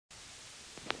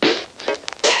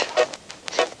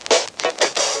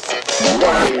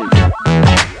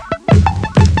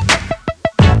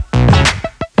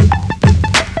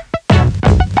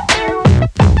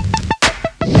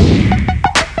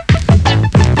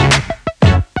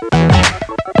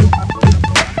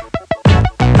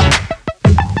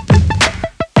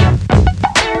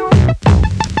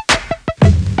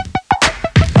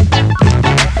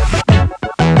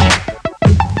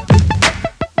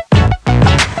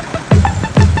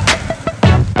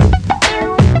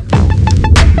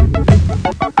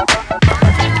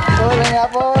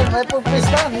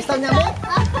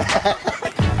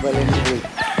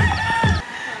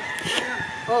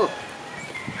Oh,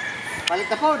 balik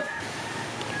na po.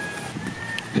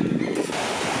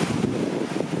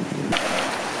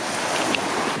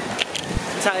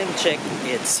 Time check,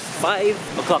 it's 5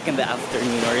 o'clock in the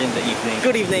afternoon or in the evening.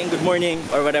 Good evening, good morning,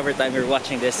 or whatever time you're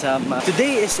watching this.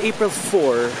 Today is April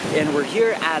 4 and we're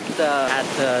here at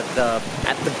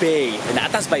the bay.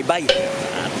 Atas bye-bye.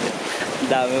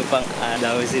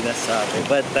 Dami sinasabi.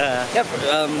 But yeah,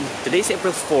 today's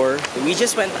April 4. We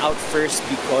just went out first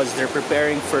because they're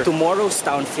preparing for tomorrow's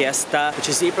town fiesta, which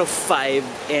is April 5.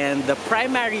 And the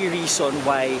primary reason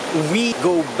why we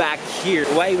go back here,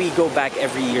 why we go back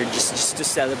every year, just to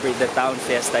celebrate the town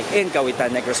fiesta in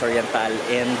Cawitan, Negros Oriental,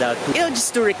 and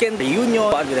just to rekindle reunion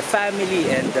with the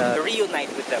family and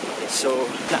reunite with them.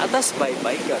 So, naatas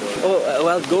bye-bye ka ron. Oh,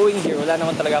 while going here, wala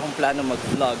naman talaga akong plano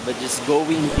mag-vlog, but just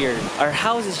going here, our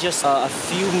house is just a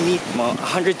few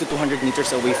 100 to 200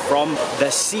 meters away from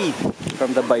the sea,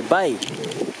 from the bye-bye.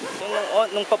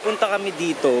 Nung papunta kami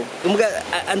dito,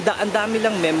 ang dami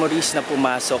lang memories na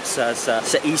pumasok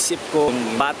sa isip ko.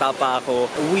 Nung bata pa ako,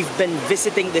 we've been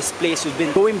visiting this place. We've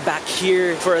been going back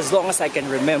here for as long as I can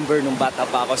remember nung bata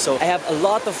pa ako. So I have a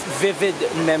lot of vivid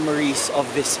memories of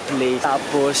this place.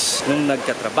 Tapos, nung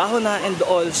nagkatrabaho na and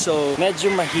also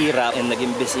medyo mahirap and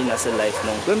naging busy na sa life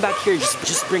nung going back here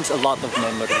just brings a lot of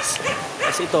memories.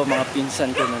 Kasi ito, mga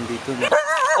pinsan ko nandito na.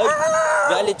 Ay,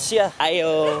 galit siya.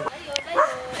 Ayo.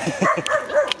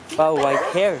 Wow, white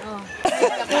hair.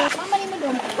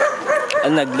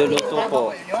 Ang nagluluto po.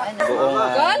 Buong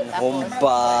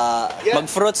humpa.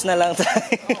 Mag-fruits na lang tayo.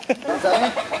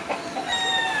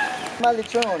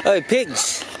 Oy,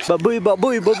 pigs! Baboy,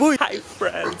 baboy, baboy! Hi,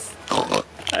 friends!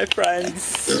 Hi, friends!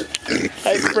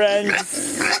 Hi, friends!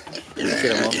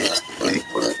 Kira mo?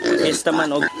 Pista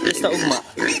man og pista ugma.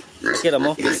 Kira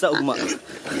mo? Pista ugma.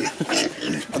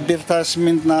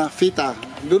 Advertisement na fita.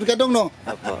 Doon ka dong, no?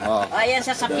 Apo. Oh, ayan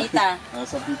siya sa pita.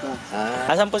 Sa fita.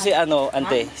 Asan po si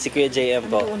ante? Si Kuya JM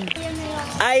po.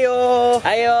 Ayo!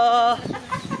 Ayo!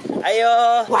 Ayo!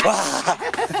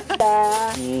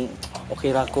 Okay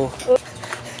ra ko.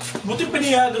 Buti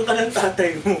paniyagan ka ng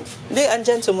tatay mo. Hindi,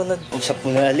 andyan, sumunod. Usap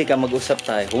mo na, halika, mag-usap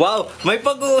tayo. Wow! May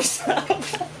pag-uusap!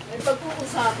 May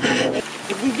pag-uusap.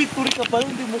 Victory ka pa,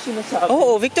 hindi mo sinasabi.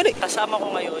 Oo, Victory. Kasama ko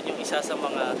ngayon yung isa sa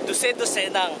mga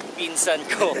duse-dusenang pinsan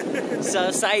ko sa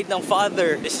side ng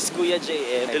father. This is Kuya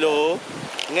JM. Hello?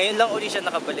 Ngayon lang uli siya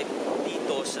nakabalik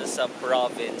dito sa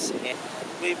province.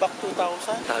 Way back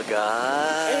 2000?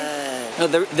 Tagal. No,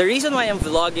 the reason why I'm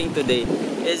vlogging today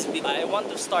is because I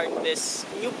want to start this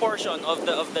new portion of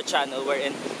the channel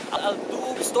wherein I'll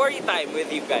do story time with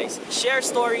you guys. Share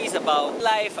stories about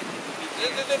life.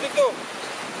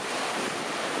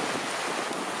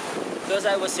 So as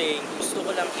I was saying, gusto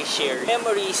ko lang i-share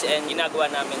memories and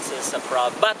ginagawa namin sa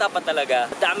prov. Bata pa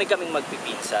talaga, dami kaming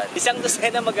magpipinsan. Isang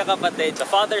dosena magkakapatid sa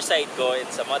father side ko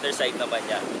and sa mother side naman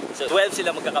niya. So 12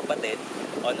 sila magkakapatid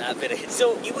on average.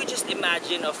 So you would just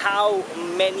imagine of how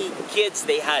many kids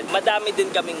they had. Madami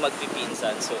din kaming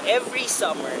magpipinsan. So every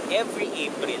summer, every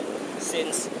April,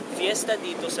 since fiesta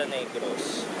dito sa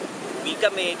Negros, dito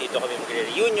kami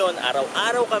magre-reunion,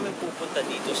 araw-araw kami pupunta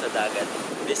dito sa dagat.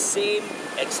 The same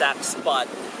exact spot.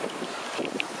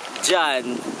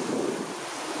 Diyan,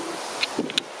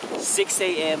 6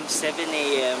 a.m., 7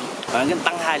 a.m., hanggang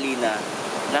tanghali na,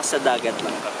 nasa dagat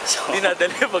lang kami. So,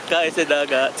 dinadali pagkain sa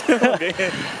dagat.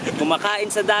 Kumakain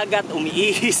sa dagat,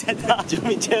 umiihi sa dagat,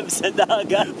 jumijeb sa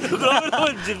dagat. Grabe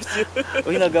naman, Jibs yun.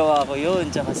 Uy, nagawa ko yun,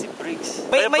 tsaka si Briggs.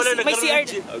 May CR.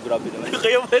 Oh, grabe naman.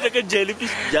 Kaya pala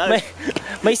nagka-jellyfish dyan.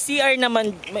 May CR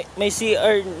naman, may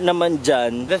CR naman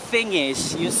dyan. The thing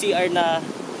is, yung CR na,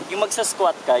 yung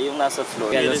magsa-squat ka, yung nasa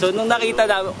floor. So, nung nakita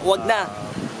namin, wag na.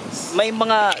 Yes. May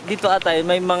mga, dito ata,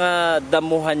 may mga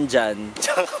damuhan dyan.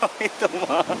 Tsaka kami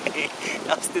tumaki.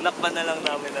 Tapos tinakpan na lang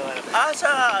namin ng ano.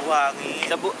 Sa buhangin.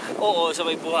 Oo, sa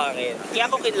may buhangin. Kaya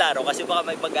ako kinlaro kasi baka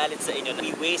may magalit sa inyo na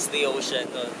we waste the ocean.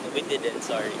 No, we didn't,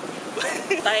 sorry.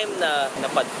 Time na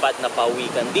napadpad na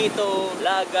pauwikan dito,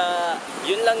 Laga.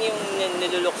 Yun lang yung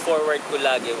nilook forward ko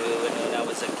lagi when I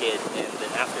was a kid. And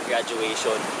then after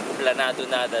graduation, planado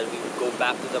na that we would go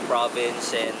back to the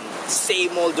province and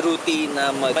same old routine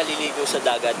na maliligo sa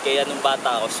dagat. Kaya nung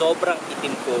bata ako, sobrang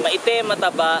itim ko. Maitim,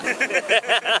 mataba.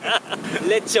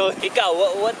 Lechon. Ikaw,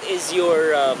 what is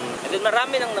your... And then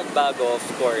marami nang nagbago, of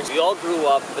course. We all grew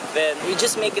up, but then we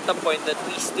just make it a point that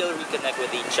we still reconnect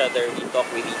with each other. We talk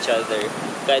with each other.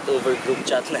 Kahit over group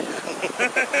chat na lang.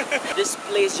 This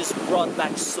place just brought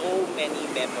back so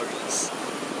many memories.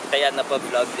 Kaya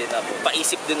napag-vlog din ako.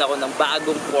 Paisip din ako ng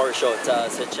bagong portion sa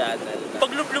channel.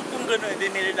 Paglublog kong gano'n,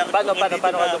 hindi nila lang. Paano ka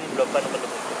lumblog? Paano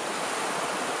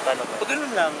ka? Pag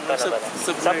gano'n lang.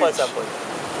 Sample.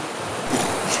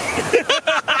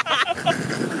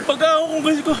 Pag ako kung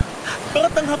kasi ko,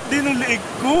 pakatanghap din ang leeg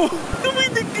ko.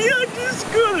 Tumitig kaya, Diyos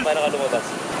ko. Paano ka lumabas?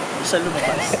 Sa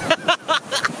lumabas.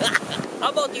 How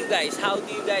about you guys? How do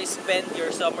you guys spend your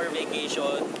summer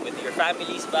vacation? With your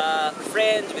families ba?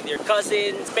 Friends? With your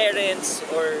cousins? Parents?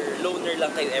 Or loner lang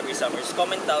kayo every summer? Just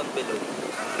comment down below.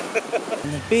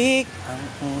 Nabig ang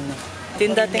una.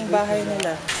 Tindating bahay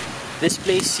nila. This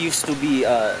place used to be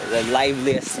the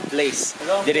liveliest place.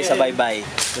 Dito sa Baybay.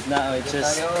 But now it's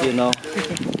just, you know,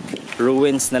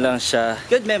 ruins na lang siya.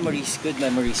 Good memories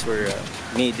were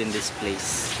made in this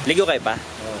place. Ligo kayo pa?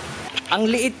 Ang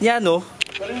liit niya, no?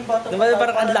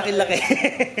 Parang ang laki-laki.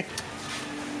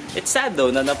 It's sad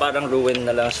though na parang ruin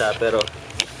na lang siya, pero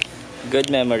good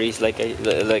memories like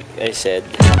I said.